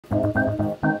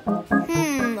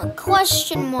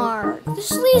question mark. This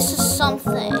leads to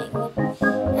something.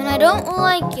 And I don't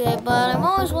like it, but I'm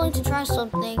always willing to try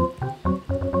something.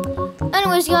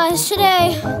 Anyways, guys,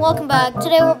 today, welcome back.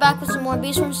 Today we're back with some more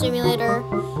Beast Room Simulator.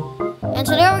 And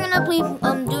today we're gonna be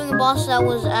doing a boss that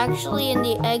was actually in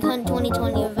the Egg Hunt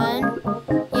 2020 event.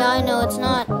 Yeah, I know, it's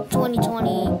not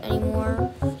 2020 anymore.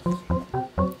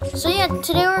 So yeah,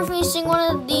 today we're facing one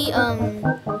of the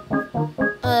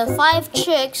 5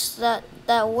 chicks that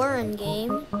were in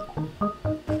game.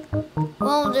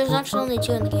 Well, there's actually only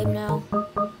 2 in the game now.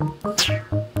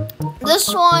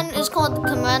 This one is called the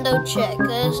Commando Chick.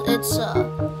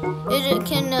 It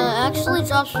can actually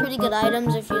drop pretty good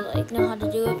items if you know how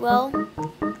to do it well.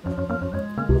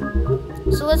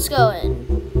 So let's go in.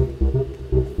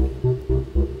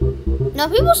 Now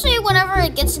people say whenever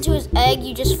it gets into his egg,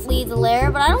 you just flee the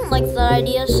lair, but I don't like that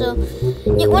idea. So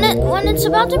when it's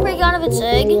about to break out of its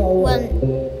egg,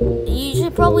 you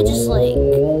should probably just leave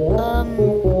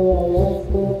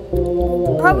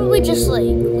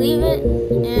it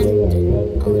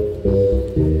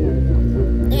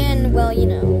and well, you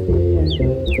know.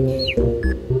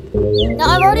 Now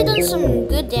I've already done some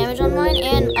good damage on mine,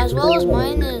 and as well as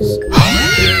mine is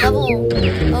level.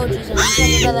 Oh jeez, I'm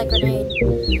trying to get that grenade.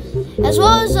 As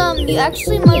well as you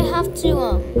actually might have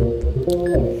to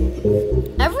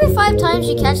every 5 times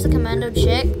you catch the Commando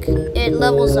Chick, it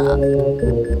levels up.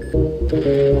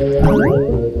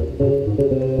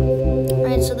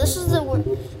 Alright, so this is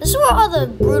where all the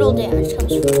brutal damage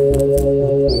comes from.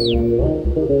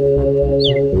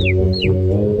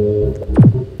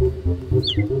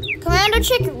 Commando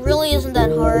Chick really isn't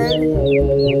that hard.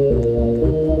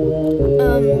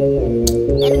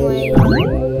 Anyway.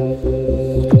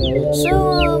 So,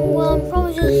 well, I'm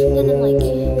probably just gonna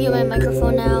mute my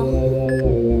microphone now.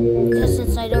 Because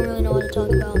since I don't really know what to talk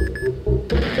about.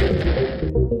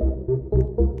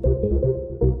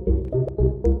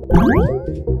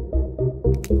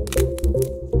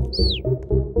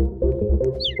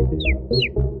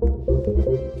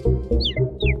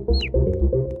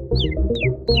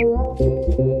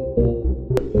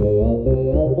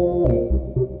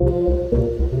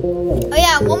 Oh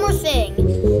yeah, one more thing.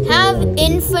 Have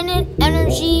infinite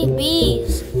energy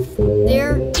bees.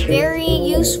 They're very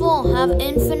useful. Have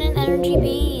infinite energy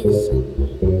bees.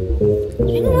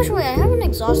 Speaking of which, I have an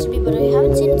exhausted bee, but I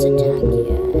haven't seen its attack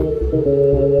yet.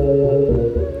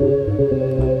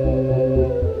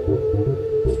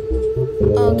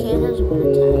 Okay, it has one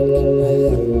attack.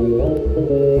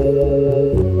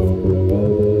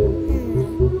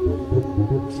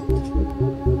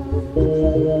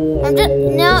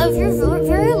 Now, if you're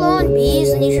very low on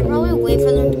bees, then you should probably wait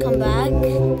for them to come back.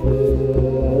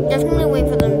 Definitely wait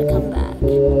for them to come back.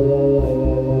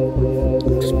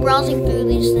 I'm just browsing through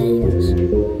these things.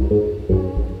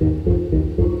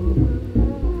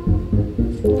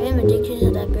 I am addicted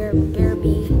to that bear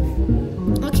bee.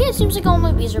 Okay, it seems like all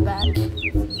my bees are back.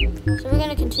 So we're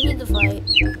gonna continue the fight.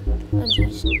 Oh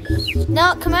jeez.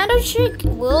 Now, Commando Chick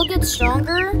will get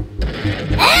stronger.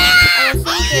 I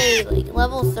think a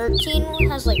level 13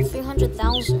 has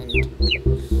 300,000.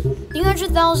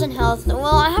 300,000 health.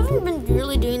 Well, I haven't been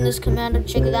really doing this Commando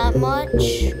Chick that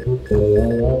much.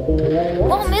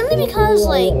 Well, mainly because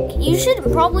you should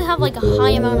probably have a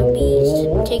high amount of bees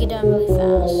to take it down really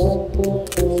fast.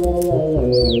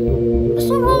 This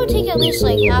will probably take at least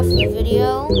half the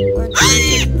video, or it's going to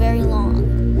take very long.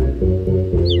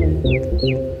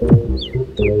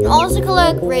 Also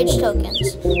collect rage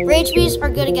tokens. Rage bees are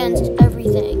good against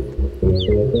everything.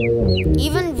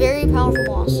 Even very powerful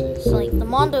bosses, like the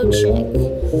Mondo Chick.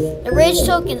 The rage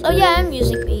tokens. Oh yeah, I'm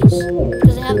using bees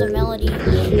because they have the melody.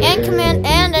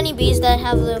 And any bees that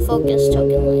have the focus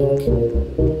token or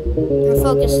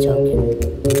focus token.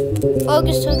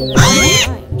 Focus token, that almost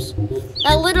rhymes.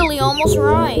 That literally almost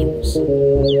rhymes.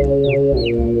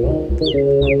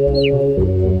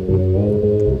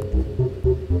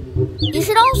 You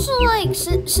should also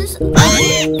since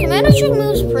Commando Chick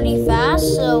moves pretty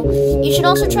fast, so you should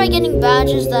also try getting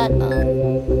badges that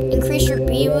increase your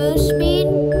bee move speed.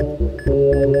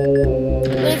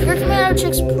 But if your Commando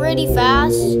Chick's pretty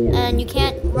fast and you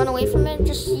can't run away from it,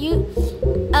 just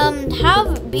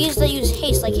have bees that use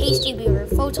haste, like Hasty Bee or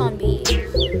Photon Bee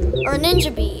or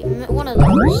Ninja Bee. One of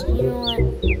those. You know what?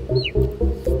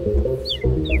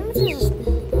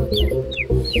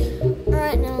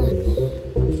 Alright, now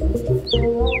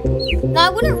I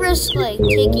wouldn't risk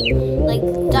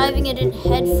diving it in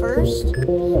head first,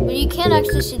 but you can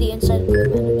actually see the inside of the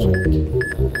Commando Chick.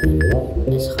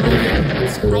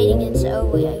 It's hiding inside. Oh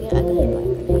wait, I got hit by a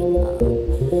grenade.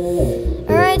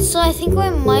 Alright, so I think I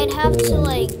might have to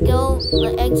like go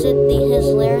exit his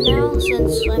lair now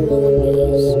since I'm low on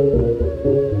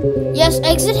bees. Yes,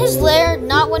 exit his lair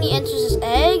not when he enters his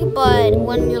egg, but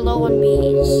when you're low on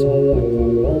bees.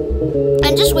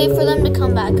 And just wait for them to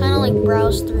come back, kind of like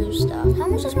browse through stuff. How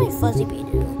much does my fuzzy bee do?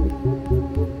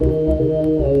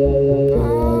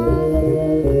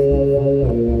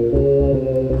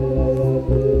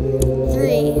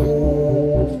 3.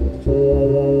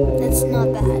 That's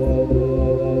not bad.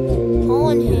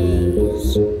 Pollen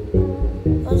haze.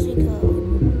 Fuzzy coat.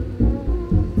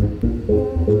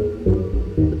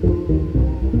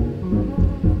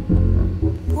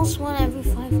 +1 every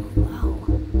 5. Wow.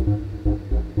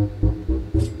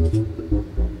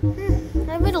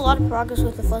 I made a lot of progress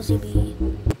with the fuzzy bee.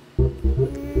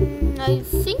 I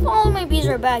think all of my bees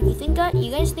are back.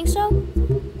 You guys think so?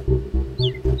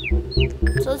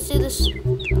 So let's do this.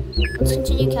 Let's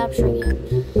continue capturing him.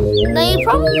 Now you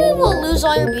probably will lose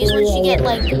all your bees once you get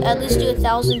like at least do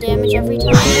 1,000 damage every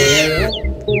time.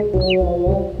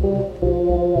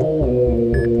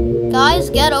 Guys,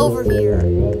 get over here.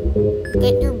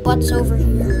 Get your butts over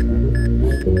here.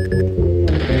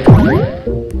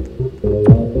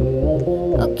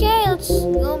 Okay, let's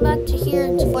go back to here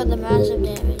for the massive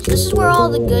damage. This is where all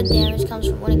the good damage comes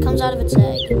from, when it comes out of its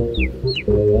egg.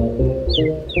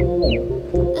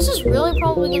 This is really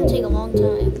probably going to take a long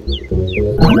time.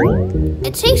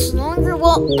 It takes longer.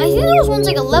 Well, I think there was one's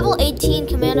like a level 18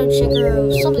 Commando Chick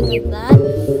or something like that.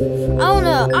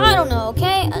 I don't know,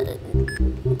 okay?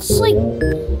 It's like...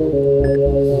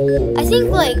 I think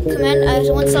like I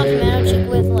once saw Commando Chick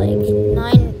with like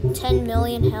 10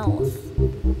 million health.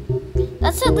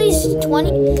 That's at least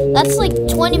 20. That's like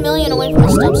 20 million away from the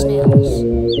stub snails.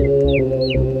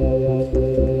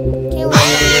 Okay,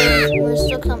 we're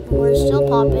still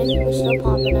popping. We're still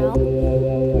popping out.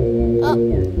 Oh,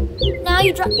 now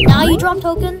you drop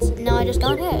tokens. Now I just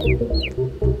got hit.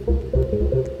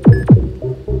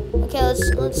 Okay,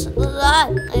 let's I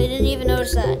didn't even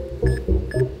notice that.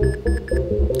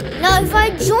 Now, if I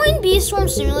joined Bee Swarm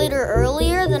Simulator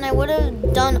earlier, then I would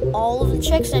have done all of the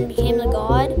chicks and became the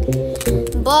god.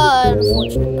 But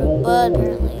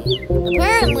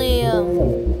apparently,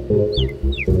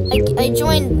 I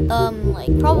joined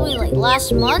like probably like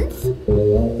last month.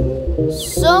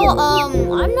 So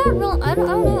I'm not real. I don't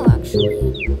know actually.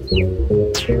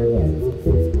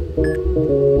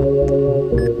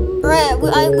 Right,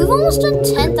 we've almost done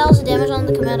 10,000 damage on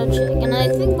the Commando Chick, and I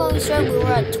think when we started we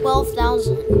were at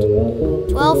 12,000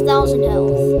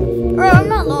 health. Alright, I'm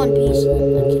not low on bees.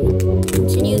 Okay,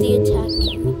 continue the attack.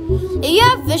 If you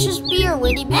have Vicious Bee or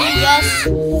Windy Bee, yes,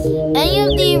 any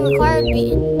of the required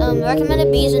recommended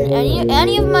bees in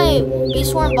any of my Bee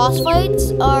Swarm boss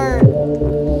fights are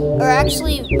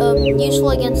actually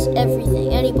useful against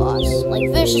everything, any boss. Like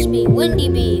Vicious Bee, Windy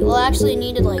Bee. We'll actually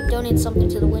need to like donate something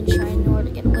to the Wind Shrine in order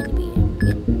to get Windy Bee.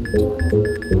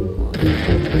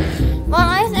 Well,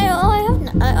 I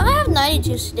have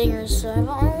 92 stingers, so I'm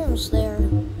almost there.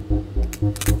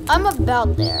 I'm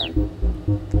about there.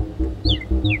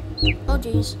 Oh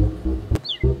jeez.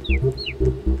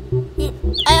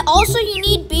 Also, you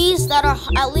need bees that are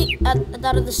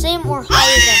that are the same or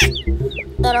higher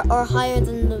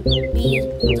than the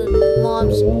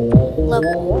mob's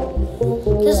level.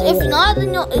 Because if not,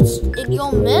 then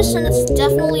you'll miss, and it's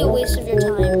definitely a waste of your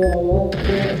time.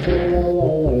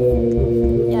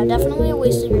 Yeah, definitely a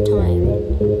waste of your time.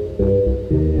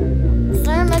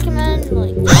 So I recommend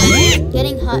like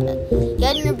getting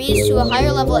your bees to a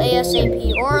higher level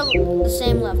ASAP or the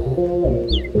same level.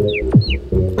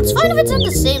 It's fine if it's at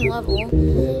the same level.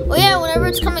 Oh yeah, whenever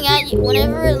it's coming at you,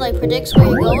 whenever it like predicts where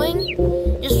you're going,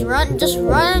 just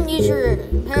run and use your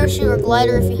parachute or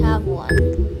glider if you have one.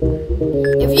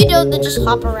 If you don't, then just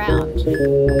hop around.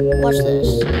 Watch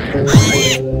this.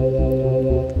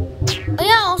 Oh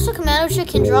yeah, also Commando Chick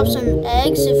can drop some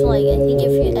eggs if like, I think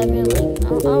if you ever like, I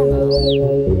don't know.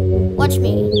 Watch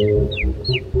me.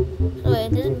 Oh wait,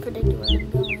 it doesn't predict where I'm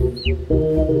going.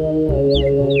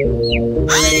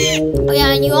 Oh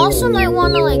yeah, and you also might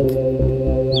want to like,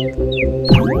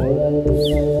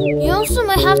 you also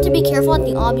might have to be careful at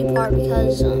the obby part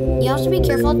because you have to be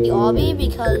careful at the obby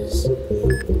because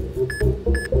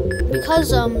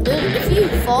if you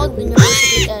fall, then you're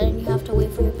basically dead and you have to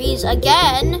wait for your bees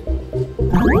again.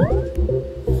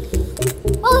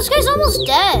 Well, this guy's almost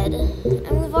dead,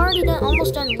 and we've already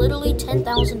almost done literally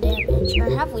 10,000 damage. Or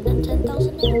have we done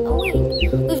 10,000 damage? Oh wait,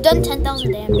 we've done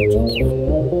 10,000 damage. Okay.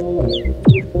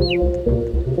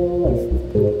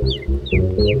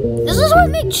 This is what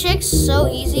makes chicks so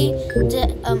easy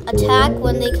to attack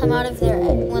when they come out of their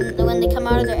when they come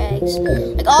out of their eggs.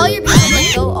 Like all your bees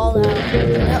like go all out.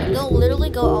 They'll literally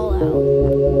go go all out.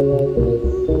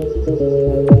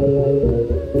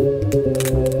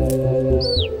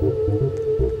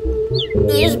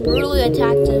 He just brutally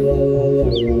attacked him.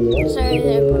 Sorry,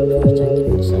 that broke for a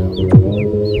second, so.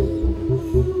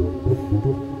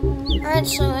 Alright,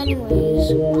 so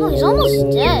anyways. Oh, he's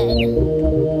almost dead.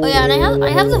 Oh yeah, and I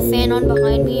have the fan on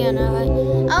behind me, and I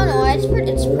don't know, it's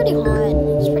pretty hot.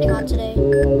 It's pretty hot today.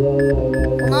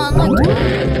 Well, not unlike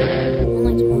tomorrow.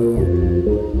 Unlike tomorrow.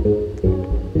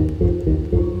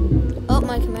 Oh,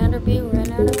 my Commander Bee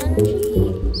ran out of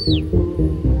energy.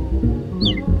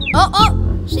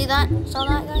 Oh! See that? Saw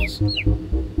that, guys?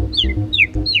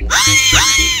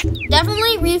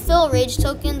 Definitely refill rage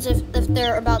tokens if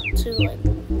they're about to like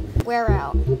wear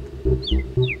out.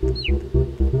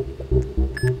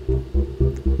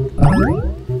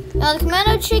 Now the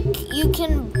Commando Chick, you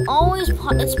can always,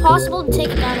 it's possible to take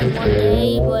it down in one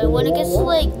day, but when it gets to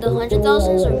like the when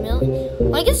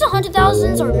it gets to hundred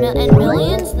thousands and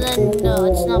millions, then no,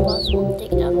 it's not possible to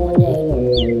take it down in one day.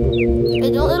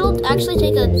 It'll actually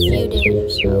take a few days or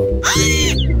so.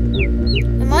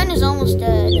 And mine is almost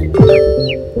dead.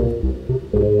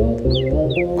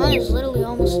 Mine is literally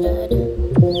almost dead.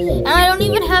 And I don't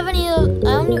even have any of,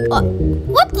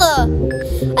 what the?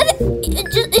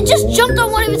 It just jumped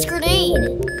on one of its grenades.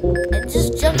 It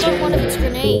just jumped on one of its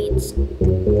grenades.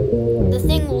 The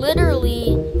thing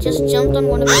literally just jumped on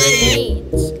one of its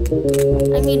grenades.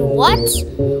 I mean, what?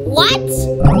 What?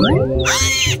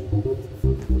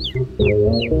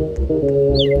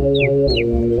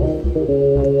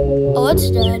 Oh, it's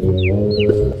dead.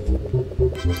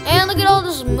 And look at all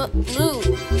this loot.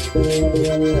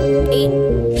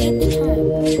 8th time.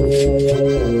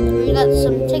 We got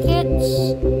some tickets.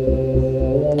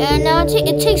 And now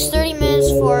it takes 30 minutes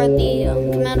for the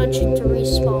Commando Chick to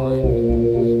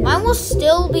respawn. Mine will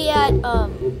still be at,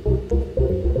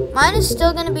 mine is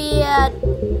still going to be at,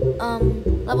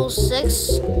 level 6,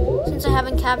 since I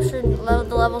haven't captured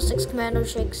the level 6 Commando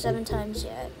Chick 7 times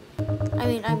yet. I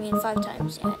mean 5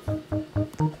 times yet.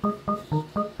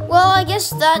 Well, I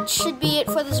guess that should be it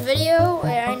for this video.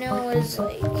 I know it was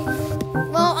like,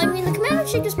 well, I mean the Commando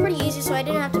Chick is pretty easy, so I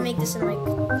didn't have to make this in like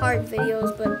hard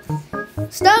videos, but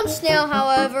Stomp Snail,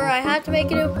 however, I had to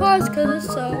make it in parts because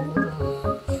it's so,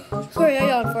 sorry, I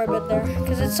yawned for a bit there,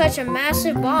 because it's such a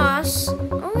massive boss.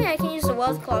 Oh yeah, I can use the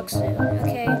wealth clock soon,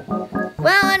 okay.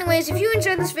 Well, anyways, if you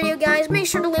enjoyed this video, guys, make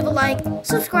sure to leave a like,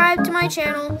 subscribe to my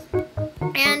channel,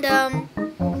 and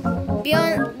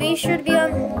be sure to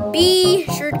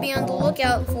be on the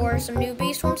lookout for some new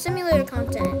Beast Swarm Simulator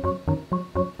content.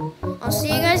 I'll see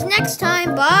you guys next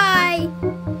time. Bye.